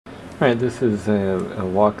Alright, this is a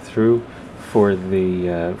walkthrough for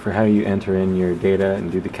for how you enter in your data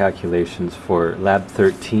and do the calculations for Lab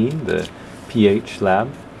 13, the pH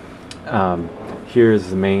lab. Here's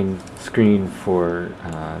the main screen for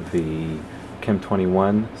the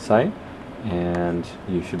Chem21 site, and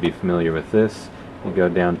you should be familiar with this. You go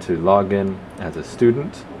down to Login as a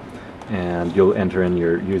student, and you'll enter in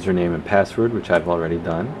your username and password, which I've already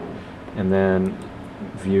done, and then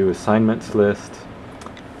view assignments list.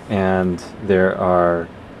 And there are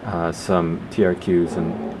some TRQs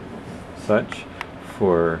and such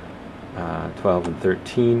for 12 and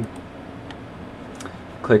 13.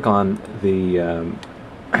 Click on the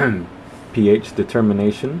pH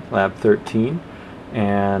determination, Lab 13,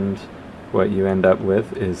 and what you end up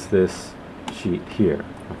with is this sheet here.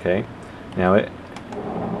 Okay, now it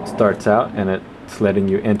starts out and it's letting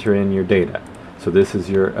you enter in your data. So this is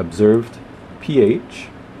your observed pH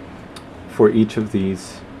for each of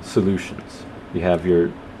these solutions. You have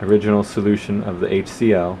your original solution of the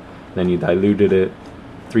HCl, then you diluted it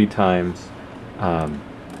 3 times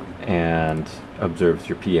and observed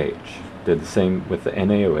your pH. Did the same with the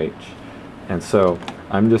NaOH. And so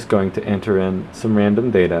I'm just going to enter in some random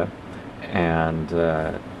data, and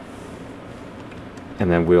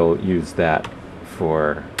then we'll use that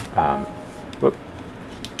for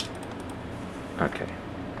okay.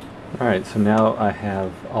 Alright, so now I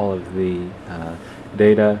have all of the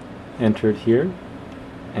data entered here,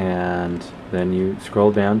 and then you scroll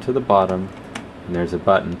down to the bottom and there's a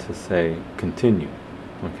button to say continue.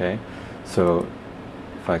 Okay, so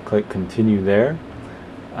if I click continue there,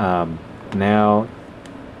 now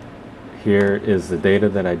here is the data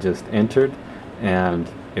that I just entered, and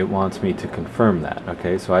it wants me to confirm that.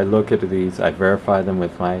 Okay, so I look at these, I verify them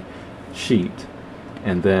with my sheet,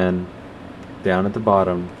 and then down at the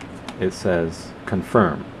bottom it says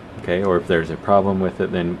confirm. Okay, or if there's a problem with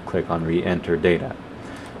it, then click on re-enter data.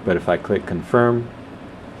 But if I click confirm,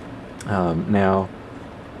 now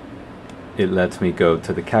it lets me go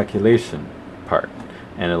to the calculation part,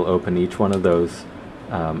 and it'll open each one of those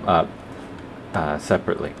up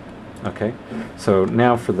separately. Okay, so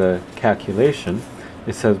now for the calculation,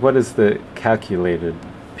 it says what is the calculated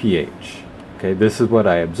pH. Okay, this is what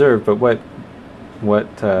I observed, but what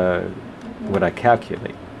would I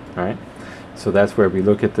calculate? All right. So that's where we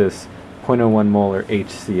look at this 0.01 molar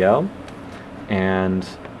HCl, and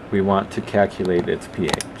we want to calculate its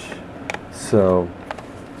pH. So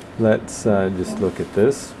let's just look at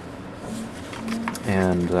this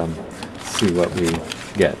and see what we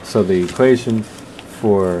get. So the equation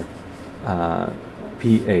for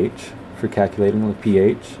pH, for calculating the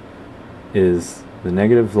pH, is the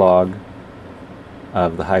negative log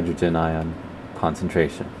of the hydrogen ion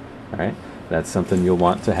concentration. All right? That's something you'll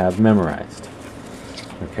want to have memorized.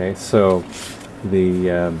 Okay, so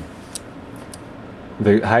the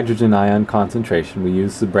hydrogen ion concentration, we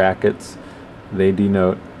use the brackets, they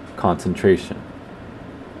denote concentration.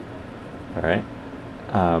 All right,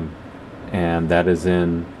 and that is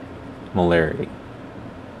in molarity.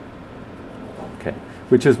 Okay,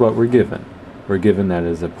 which is what we're given. We're given that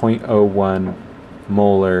as a 0.01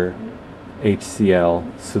 molar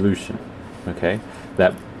HCl solution. Okay,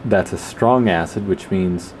 that's a strong acid, which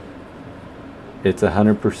means it's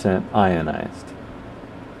 100% ionized.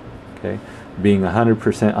 Okay, being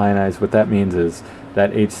 100% ionized, what that means is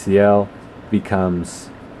that HCl becomes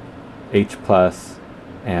H plus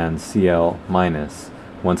and Cl minus.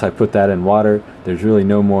 Once I put that in water, there's really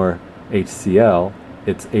no more HCl,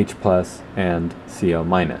 it's H plus and Cl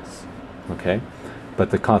minus. Okay, but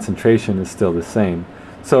the concentration is still the same.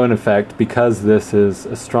 So in effect, because this is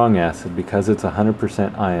a strong acid, because it's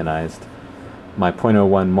 100% ionized, my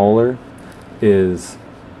 0.01 molar is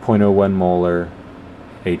 0.01 molar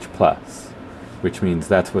H plus, which means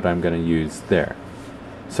that's what I'm going to use there.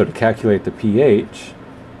 So to calculate the pH,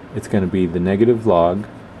 it's going to be the negative log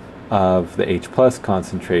of the H plus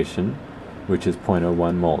concentration, which is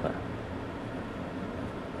 0.01 molar.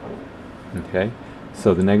 Okay,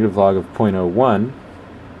 so the negative log of 0.01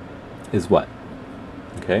 is what?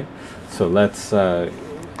 Okay, so let's, if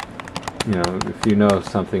you know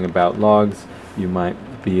something about logs, you might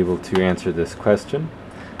be able to answer this question,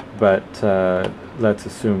 but let's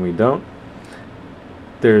assume we don't.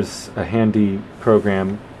 There's a handy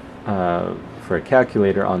program for a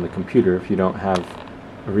calculator on the computer. If you don't have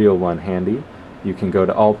a real one handy, you can go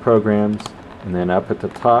to all programs, and then up at the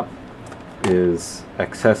top is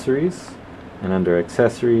accessories, and under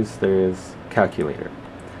accessories there is calculator.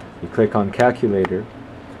 You click on calculator,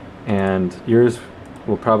 and yours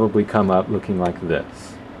will probably come up looking like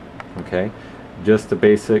this. Okay, just a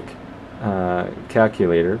basic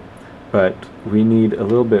calculator, but we need a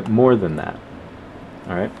little bit more than that.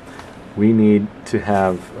 All right, we need to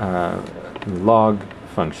have log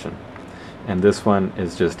function, and this one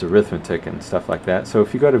is just arithmetic and stuff like that. So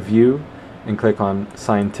if you go to View and click on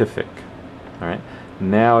Scientific, all right,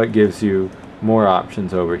 now it gives you more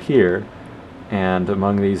options over here, and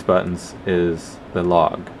among these buttons is the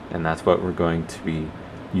log, and that's what we're going to be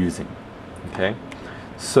using. Okay,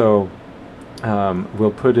 so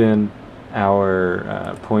we'll put in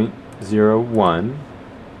our 0.01,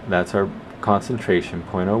 that's our concentration,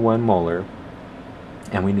 0.01 molar,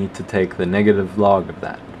 and we need to take the negative log of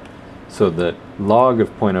that. So the log of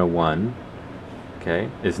 0.01, okay,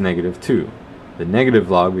 is -2. The negative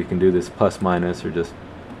log, we can do this plus minus or just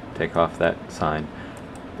take off that sign,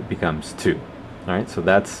 it becomes 2. Alright, so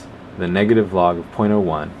that's the negative log of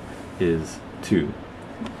 0.01 is 2.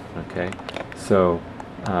 Okay, so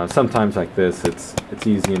sometimes like this, it's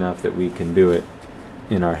easy enough that we can do it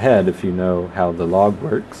in our head if you know how the log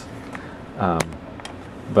works.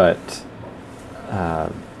 But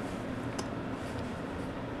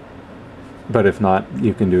if not,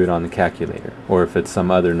 you can do it on the calculator. Or if it's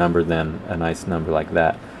some other number, then a nice number like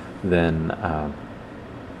that, then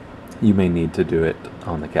you may need to do it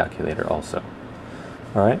on the calculator also.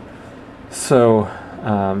 All right. So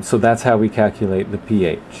so that's how we calculate the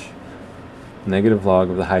pH. Negative log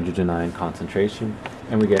of the hydrogen ion concentration,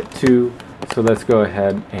 and we get 2. So let's go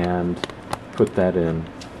ahead and put that in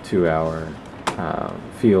to our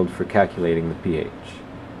field for calculating the pH.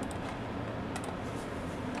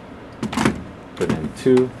 Put in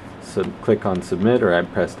 2, so click on submit, or I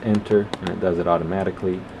pressed enter and it does it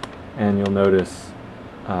automatically, and you'll notice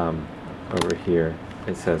over here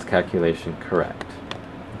it says calculation correct.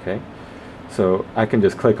 Okay, so I can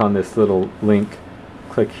just click on this little link,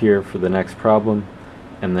 click here for the next problem,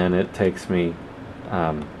 and then it takes me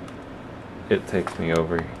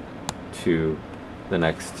over to the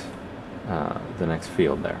next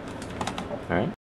field there. All right.